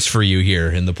interest for you here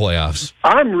in the playoffs?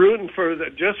 I'm rooting for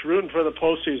the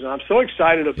postseason. I'm so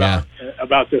excited about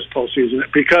this postseason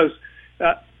because,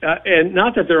 and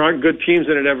not that there aren't good teams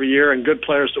in it every year and good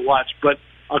players to watch, but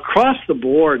across the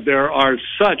board there are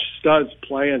such studs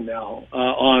playing now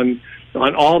on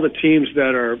all the teams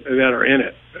that are in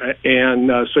it, and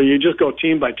so you just go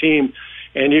team by team,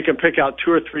 and you can pick out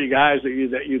 2 or 3 guys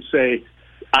that you'd say,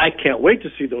 I can't wait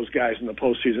to see those guys in the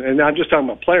postseason. And I'm just talking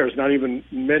about players, not even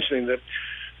mentioning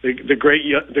the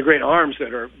great arms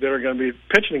that are going to be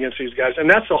pitching against these guys. And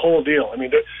that's the whole deal. I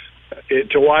mean,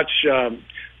 to watch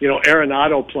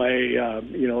Arenado play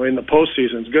in the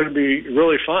postseason is going to be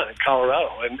really fun in Colorado.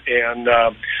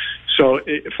 So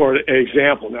for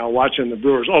example, now watching the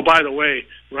Brewers. Oh, by the way,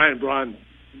 Ryan Braun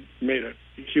made a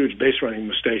huge base running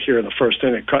mistake here in the first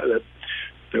inning that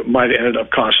might have ended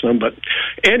up costing them. But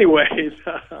anyways,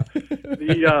 the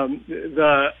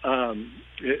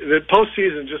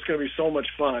postseason is just going to be so much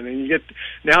fun. And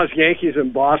now it's Yankees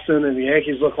in Boston, and the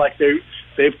Yankees look like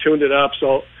they've tuned it up.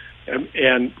 So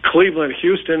and Cleveland,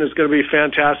 Houston is going to be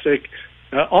fantastic.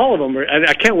 All of them are, and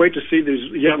I can't wait to see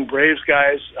these young Braves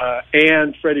guys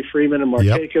and Freddie Freeman and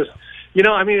Markakis. Yep.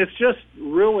 It's just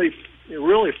really,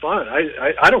 really fun.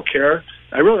 I don't care.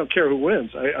 I really don't care who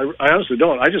wins. I honestly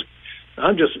don't.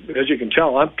 I'm just, as you can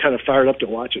tell, I'm kind of fired up to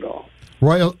watch it all.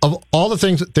 Roy, of all the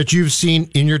things that you've seen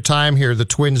in your time here, the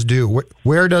Twins do,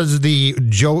 where does the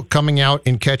Joe coming out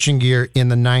in catching gear in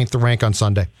the 9th rank on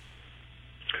Sunday?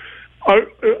 I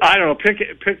don't know.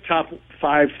 Pick top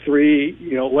 5, 3.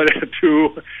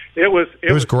 2. It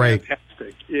was great.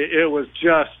 Fantastic. It was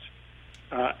just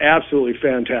absolutely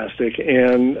fantastic,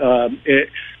 and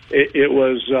it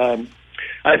was.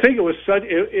 I think it was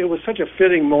such a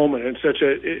fitting moment and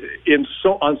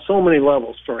on so many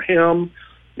levels for him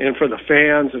and for the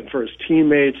fans and for his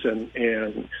teammates and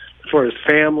for his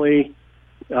family.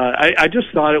 I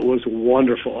just thought it was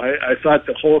wonderful. I thought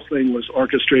the whole thing was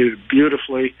orchestrated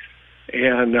beautifully,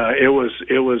 and it was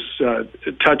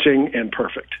touching and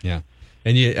perfect. Yeah,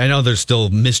 and I know there's still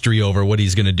mystery over what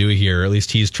he's going to do here. At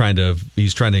least he's trying to.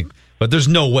 But there's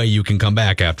no way you can come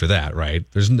back after that, right?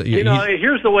 Here's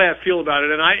the way I feel about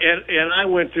it, and I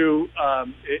went through a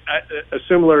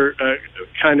similar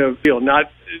kind of deal,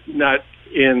 not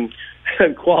in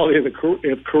quality of the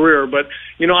career, but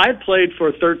I had played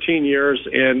for 13 years,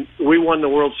 and we won the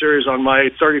World Series on my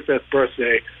 35th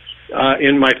birthday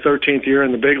in my 13th year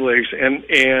in the big leagues, and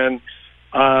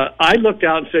I looked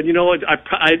out and said,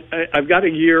 I've got a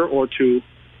year or two.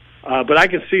 But I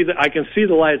can see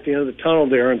the light at the end of the tunnel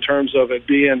there in terms of it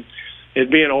being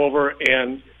over.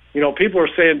 And people are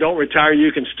saying don't retire,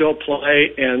 you can still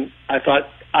play. And I thought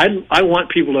I want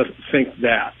people to think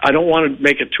that. I don't want to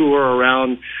make a tour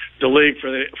around the league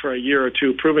for a year or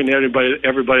two, proving to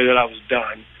everybody that I was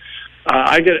done.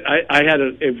 I had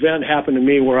an event happen to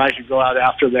me where I could go out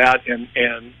after that, and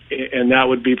that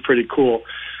would be pretty cool.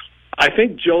 I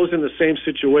think Joe's in the same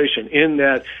situation in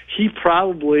that he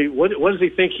probably, what does he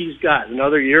think he's got?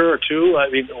 Another year or two? I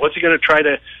mean, what's he going to try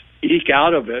to eke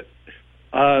out of it?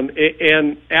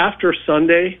 And after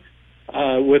Sunday,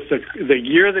 with the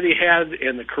year that he had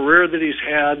and the career that he's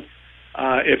had,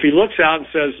 if he looks out and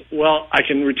says, well, I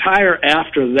can retire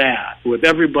after that, with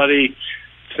everybody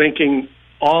thinking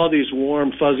all these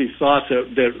warm, fuzzy thoughts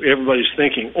that everybody's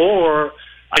thinking, or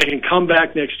I can come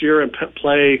back next year and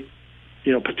play,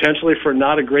 potentially for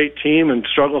not a great team and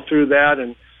struggle through that,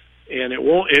 and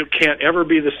it can't ever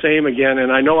be the same again.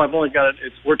 And I know I've only got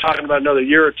we're talking about another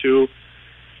year or two.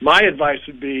 My advice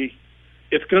would be,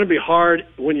 it's going to be hard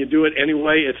when you do it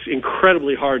anyway. It's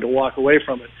incredibly hard to walk away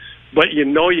from it, but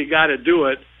you got to do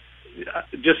it.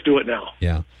 Just do it now.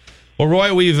 Yeah. Well,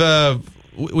 Roy,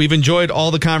 we've enjoyed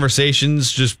all the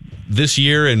conversations just this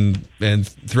year and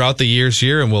throughout the years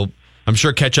here, and we'll, I'm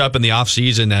sure, catch up in the off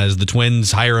season as the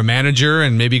Twins hire a manager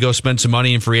and maybe go spend some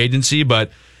money in free agency.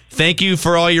 But thank you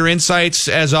for all your insights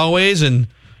as always, and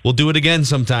we'll do it again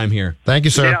sometime here. Thank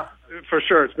you, sir. Yeah, for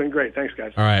sure. It's been great. Thanks,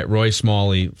 guys. All right, Roy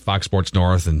Smalley, Fox Sports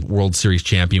North and World Series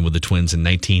champion with the Twins in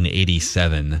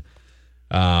 1987.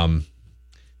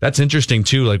 That's interesting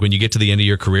too. Like when you get to the end of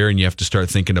your career and you have to start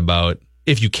thinking about,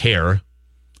 if you care,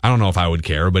 I don't know if I would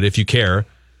care, but if you care,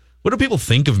 what do people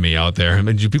think of me out there? I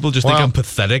mean, do people just think I'm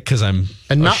pathetic because I'm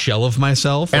a shell of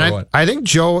myself? And I think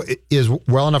Joe is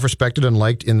well enough respected and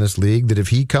liked in this league that if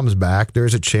he comes back,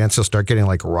 there's a chance he'll start getting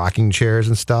like rocking chairs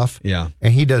and stuff. Yeah.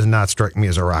 And he does not strike me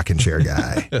as a rocking chair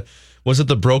guy. Was it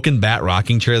the broken bat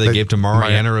rocking chair they gave to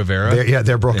Mariano Rivera?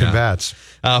 They're broken bats.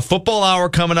 Football Hour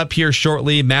coming up here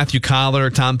shortly. Matthew Collar,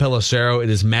 Tom Pelissero.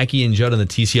 It is Mackey and Judd in the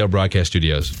TCL broadcast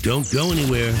studios. Don't go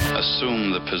anywhere.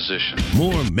 Assume the position.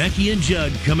 More Mackey and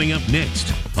Judd coming up next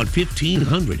on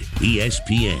 1500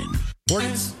 ESPN. What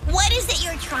is it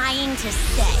you're trying to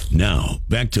say? Now,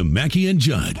 back to Mackey and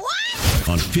Judd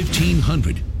on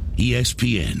 1500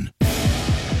 ESPN.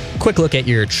 Quick look at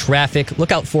your traffic.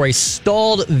 Look out for a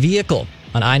stalled vehicle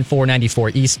on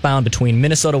I-494 eastbound between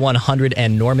Minnesota 100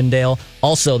 and Normandale.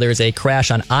 Also, there's a crash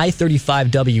on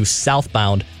I-35W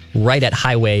southbound right at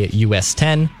Highway US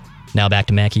 10. Now back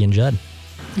to Mackey and Judd.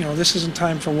 This isn't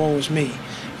time for woe is me.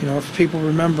 If people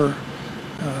remember,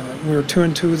 we were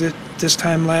 2-2 this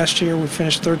time last year. We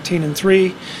finished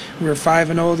 13-3. We were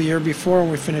 5-0 the year before, and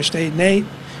we finished 8-8.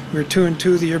 We were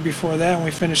 2-2 the year before that, and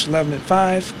we finished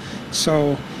 11-5.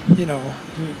 So,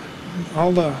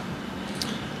 all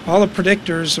the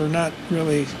predictors are not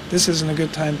really. This isn't a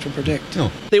good time to predict. No,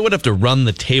 they would have to run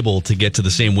the table to get to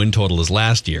the same win total as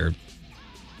last year.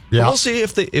 Yeah, we'll see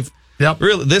if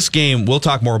really this game. We'll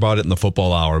talk more about it in the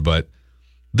Football Hour, but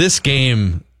this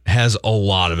game has a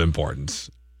lot of importance.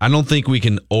 I don't think we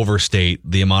can overstate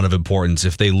the amount of importance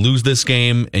if they lose this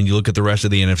game and you look at the rest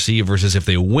of the NFC versus if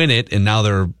they win it and now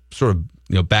they're sort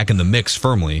of back in the mix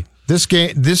firmly. This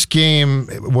game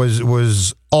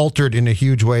was altered in a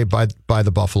huge way by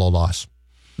the Buffalo loss.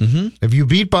 Mm-hmm. If you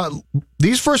beat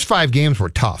these first 5 games were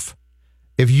tough.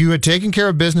 If you had taken care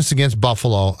of business against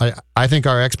Buffalo, I think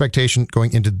our expectation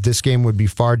going into this game would be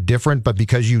far different. But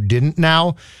because you didn't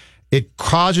now, it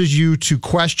causes you to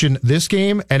question this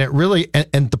game, and it really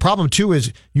and the problem too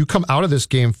is you come out of this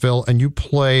game, Phil, and you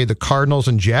play the Cardinals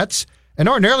and Jets, and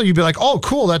ordinarily you'd be like, "Oh,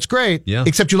 cool, that's great." Yeah.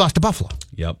 Except you lost to Buffalo.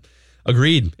 Yep.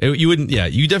 Agreed. You wouldn't. Yeah,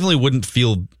 you definitely wouldn't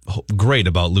feel great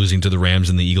about losing to the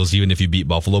Rams and the Eagles, even if you beat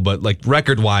Buffalo. But like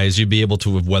record-wise, you'd be able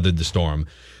to have weathered the storm.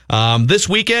 This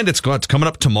weekend, it's coming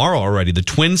up tomorrow already. The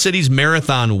Twin Cities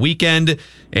Marathon weekend,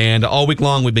 and all week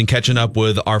long we've been catching up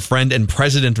with our friend and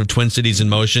president of Twin Cities in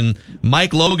Motion,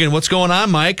 Mike Logan. What's going on,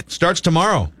 Mike? It starts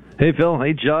tomorrow. Hey, Phil.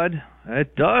 Hey, Judd.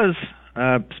 It does.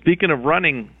 Speaking of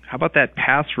running, how about that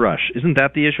pass rush? Isn't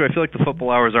that the issue? I feel like the Football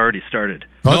Hour's already started.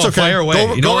 Oh, it's okay. Fire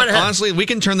away. Go right ahead. Honestly, we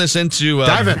can turn this into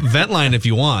vent line if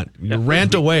you want.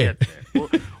 Rant away.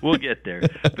 We'll get there.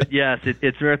 But yes,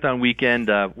 it's Marathon weekend.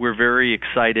 We're very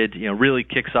excited. Really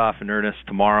kicks off in earnest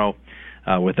tomorrow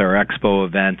with our expo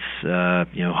events.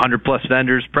 100+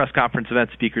 vendors, press conference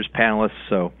events, speakers, panelists.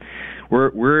 So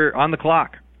we're on the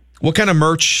clock. What kind of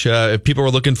merch, if people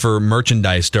were looking for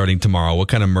merchandise starting tomorrow, what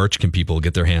kind of merch can people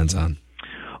get their hands on?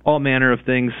 All manner of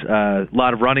things. A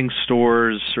lot of running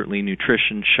stores, certainly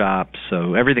nutrition shops.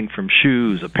 So everything from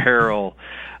shoes, apparel,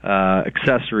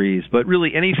 accessories, but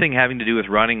really anything having to do with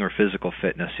running or physical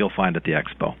fitness, you'll find at the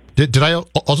expo. Did I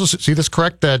also see this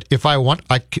correct, that if I want,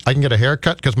 I can get a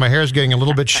haircut? Because my hair is getting a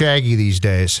little bit shaggy these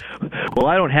days. Well,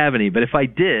 I don't have any, but if I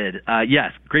did,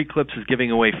 yes, Great Clips is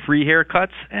giving away free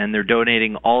haircuts, and they're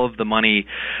donating all of the money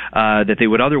that they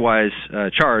would otherwise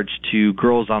charge to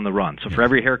Girls on the Run. So for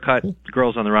every haircut,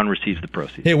 Girls on the Run receives the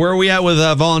proceeds. Hey, where are we at with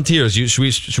volunteers?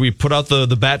 Should we put out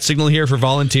the bat signal here for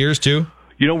volunteers too?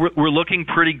 We're looking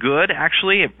pretty good,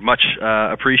 actually. Much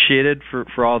appreciated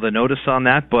for all the notice on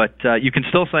that. But you can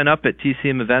still sign up at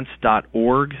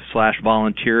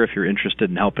tcmevents.org/volunteer if you're interested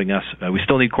in helping us. We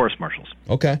still need course marshals.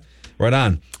 Okay, right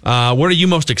on. What are you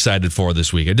most excited for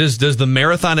this week? Does the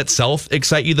marathon itself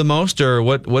excite you the most, or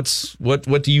what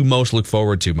do you most look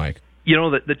forward to, Mike?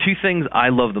 The two things I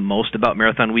love the most about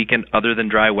Marathon Weekend, other than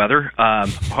dry weather,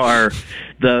 are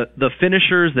the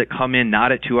finishers that come in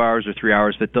not at 2 hours or 3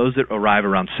 hours, but those that arrive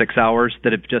around 6 hours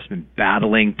that have just been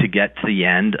battling to get to the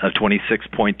end of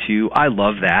 26.2. I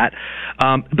love that.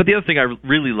 But the other thing I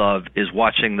really love is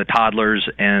watching the toddlers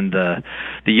and the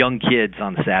young kids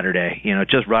on Saturday.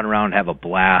 Just run around and have a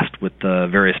blast with the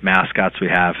various mascots we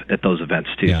have at those events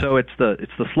too. Yeah. So it's the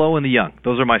slow and the young.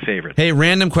 Those are my favorites. Hey,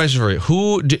 random question for you.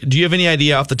 Do you have any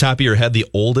idea off the top of your head the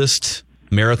oldest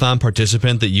marathon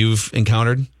participant that you've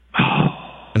encountered?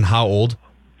 And how old?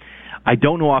 I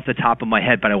don't know off the top of my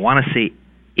head, but I want to say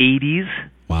 80s.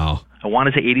 Wow. I want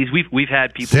to say 80s. We've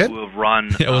had people who have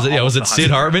run. Was it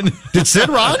Sid Hartman? Did Sid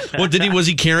run? Was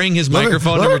he carrying his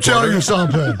microphone? Let me tell you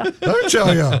something. Let me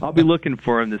tell you. I'll be looking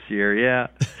for him this year. Yeah.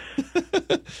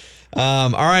 All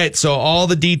right. So all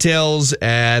the details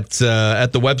at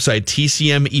the website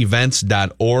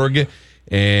tcmevents.org.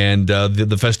 And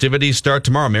the festivities start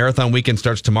tomorrow. Marathon Weekend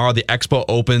starts tomorrow. The expo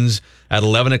opens at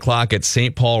 11 o'clock at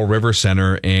St. Paul River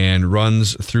Center and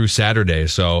runs through Saturday.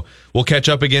 So we'll catch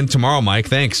up again tomorrow, Mike.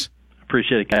 Thanks.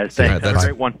 Appreciate it, guys. Thanks. Have a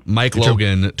great one. Mike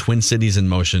Logan, Twin Cities in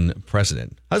Motion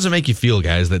president. How does it make you feel,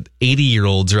 guys, that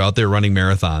 80-year-olds are out there running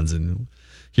marathons and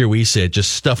here we sit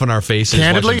just stuffing our faces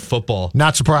Candidly, watching football?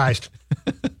 Not surprised.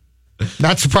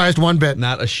 Not surprised one bit.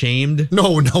 Not ashamed?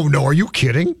 No. Are you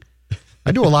kidding?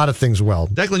 I do a lot of things well.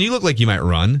 Declan, you look like you might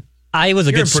run. I was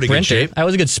a good sprinter. I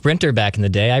was a good sprinter back in the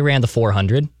day. I ran the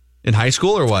 400. In high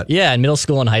school or what? Yeah, in middle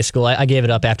school and high school. I gave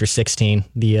it up after 16.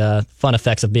 The fun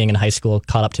effects of being in high school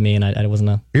caught up to me, and I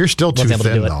wasn't. You're still too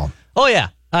thin, though. Oh yeah,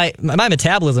 my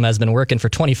metabolism has been working for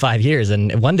 25 years,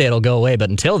 and one day it'll go away.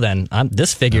 But until then,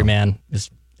 this figure, man,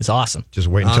 is awesome. Just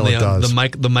wait until it does.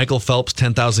 The Michael Phelps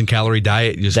 10,000 calorie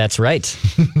diet. That's right.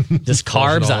 Just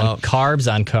carbs on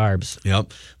carbs.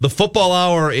 Yep. The football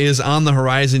hour is on the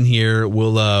horizon here.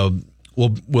 We'll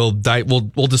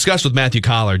discuss with Matthew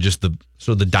Collar just the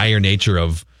sort of the dire nature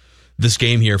of this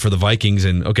game here for the Vikings.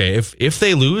 And okay, if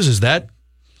they lose, is that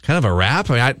kind of a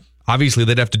wrap? I mean, obviously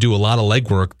they'd have to do a lot of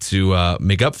legwork to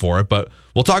make up for it. But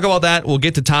we'll talk about that. We'll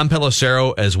get to Tom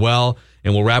Pelissero as well.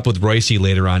 And we'll wrap with Royce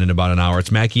later on in about an hour.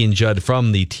 It's Mackey and Judd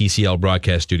from the TCL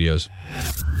broadcast studios.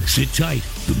 Sit tight.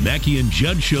 The Mackey and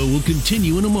Judd show will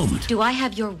continue in a moment. Do I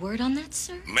have your word on that,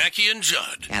 sir? Mackey and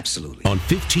Judd. Absolutely. On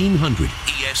 1500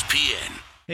 ESPN.